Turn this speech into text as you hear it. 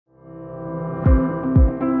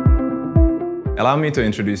Allow me to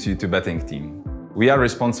introduce you to Betting team. We are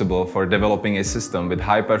responsible for developing a system with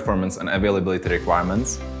high performance and availability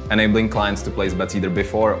requirements, enabling clients to place bets either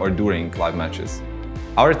before or during live matches.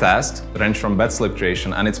 Our tasks range from bet slip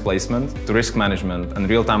creation and its placement to risk management and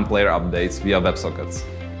real-time player updates via WebSockets.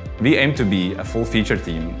 We aim to be a full-feature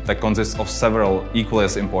team that consists of several equally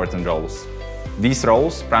as important roles. These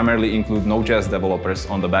roles primarily include Node.js developers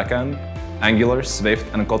on the back-end, Angular,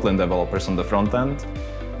 Swift and Kotlin developers on the front-end,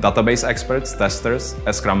 database experts, testers,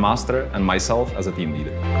 a Scrum Master and myself as a team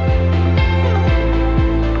leader.